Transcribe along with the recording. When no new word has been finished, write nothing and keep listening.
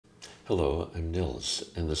Hello, I'm Nils.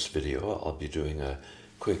 In this video, I'll be doing a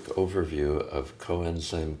quick overview of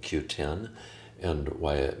coenzyme Q10 and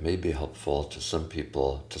why it may be helpful to some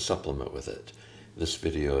people to supplement with it. This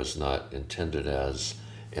video is not intended as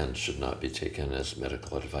and should not be taken as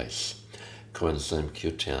medical advice. Coenzyme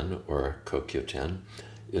Q10, or CoQ10,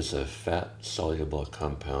 is a fat-soluble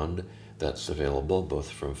compound that's available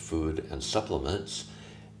both from food and supplements.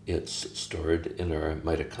 It's stored in our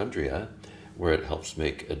mitochondria, where it helps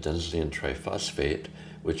make adenosine triphosphate,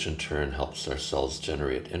 which in turn helps our cells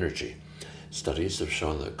generate energy. Studies have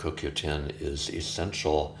shown that CoQ10 is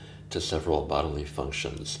essential to several bodily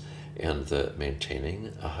functions, and that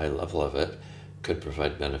maintaining a high level of it could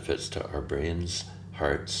provide benefits to our brains,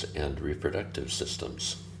 hearts, and reproductive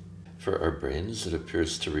systems. For our brains, it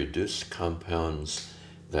appears to reduce compounds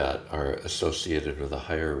that are associated with a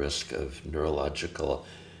higher risk of neurological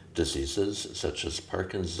diseases such as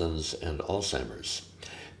Parkinson's and Alzheimer's,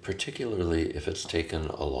 particularly if it's taken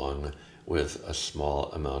along with a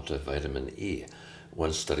small amount of vitamin E.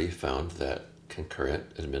 One study found that concurrent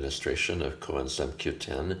administration of coenzyme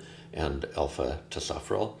Q10 and alpha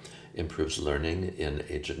tocopherol improves learning in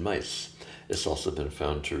aged mice. It's also been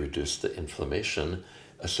found to reduce the inflammation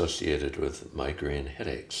associated with migraine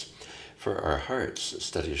headaches. For our hearts,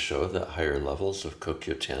 studies show that higher levels of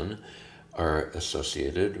CoQ10 are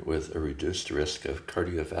associated with a reduced risk of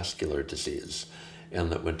cardiovascular disease, and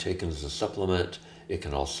that when taken as a supplement, it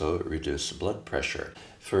can also reduce blood pressure.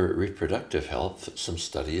 For reproductive health, some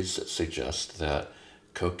studies suggest that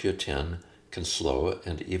CoQ10 can slow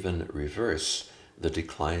and even reverse the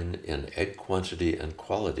decline in egg quantity and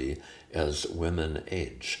quality as women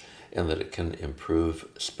age, and that it can improve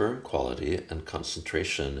sperm quality and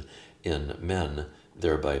concentration in men,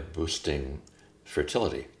 thereby boosting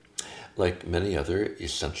fertility. Like many other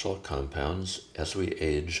essential compounds, as we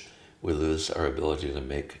age, we lose our ability to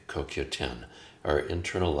make CoQ10. Our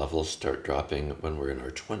internal levels start dropping when we're in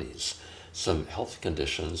our 20s. Some health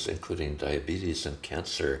conditions, including diabetes and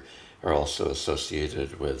cancer, are also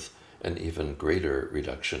associated with an even greater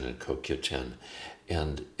reduction in CoQ10.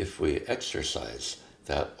 And if we exercise,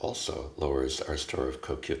 that also lowers our store of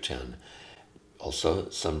CoQ10. Also,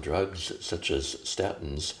 some drugs, such as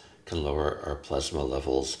statins, can lower our plasma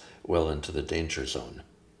levels well into the danger zone.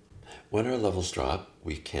 When our levels drop,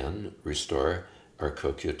 we can restore our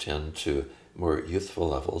CoQ10 to more youthful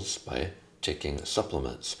levels by taking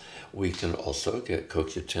supplements. We can also get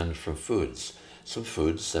CoQ10 from foods. Some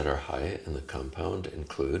foods that are high in the compound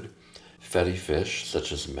include fatty fish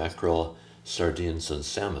such as mackerel, sardines, and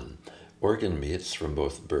salmon, organ meats from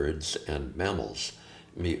both birds and mammals,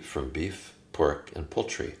 meat from beef, pork, and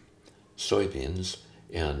poultry, soybeans,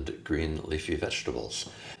 and green leafy vegetables.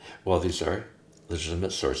 While these are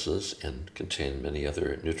legitimate sources and contain many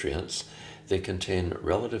other nutrients, they contain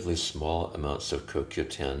relatively small amounts of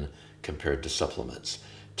CoQ10 compared to supplements.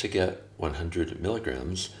 To get 100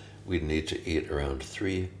 milligrams, we'd need to eat around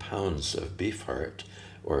 3 pounds of beef heart,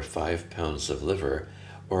 or 5 pounds of liver,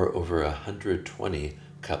 or over 120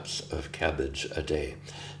 cups of cabbage a day.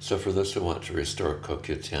 So for those who want to restore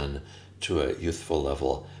CoQ10 to a youthful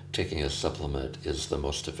level, taking a supplement is the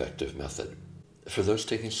most effective method. For those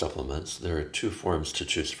taking supplements, there are two forms to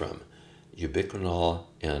choose from, ubiquinol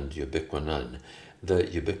and ubiquinone. The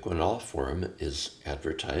ubiquinol form is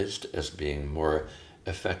advertised as being more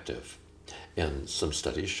effective, and some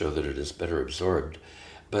studies show that it is better absorbed,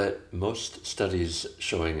 but most studies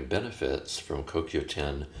showing benefits from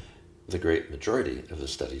CoQ10, the great majority of the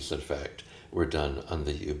studies, in fact, were done on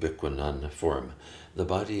the ubiquinone form. The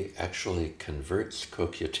body actually converts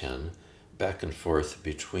CoQ10 back and forth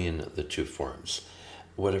between the two forms.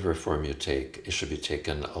 Whatever form you take, it should be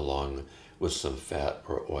taken along with some fat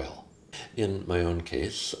or oil. In my own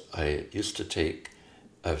case, I used to take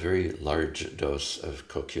a very large dose of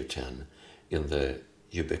CoQ10 in the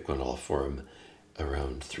ubiquinol form,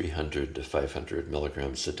 around 300 to 500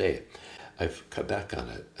 milligrams a day. I've cut back on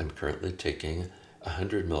it. I'm currently taking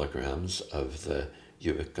 100 milligrams of the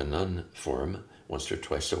ubiquinone form once or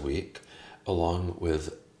twice a week, along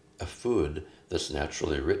with a food that's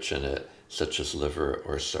naturally rich in it, such as liver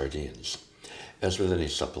or sardines. As with any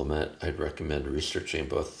supplement, I'd recommend researching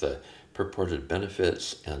both the purported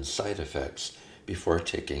benefits and side effects before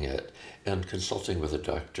taking it, and consulting with a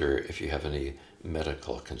doctor if you have any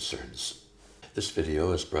medical concerns. This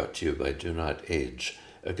video is brought to you by Do Not Age,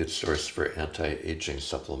 a good source for anti-aging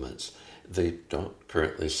supplements. They don't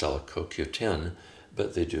currently sell CoQ10,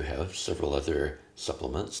 but they do have several other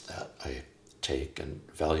supplements that I take and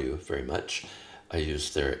value very much. I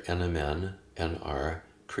use their NMN, NR,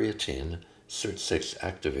 creatine, SIRT6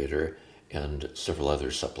 activator, and several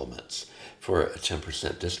other supplements. For a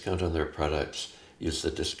 10% discount on their products, use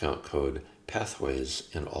the discount code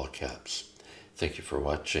PATHWAYS in all caps. Thank you for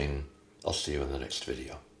watching. I'll see you in the next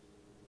video.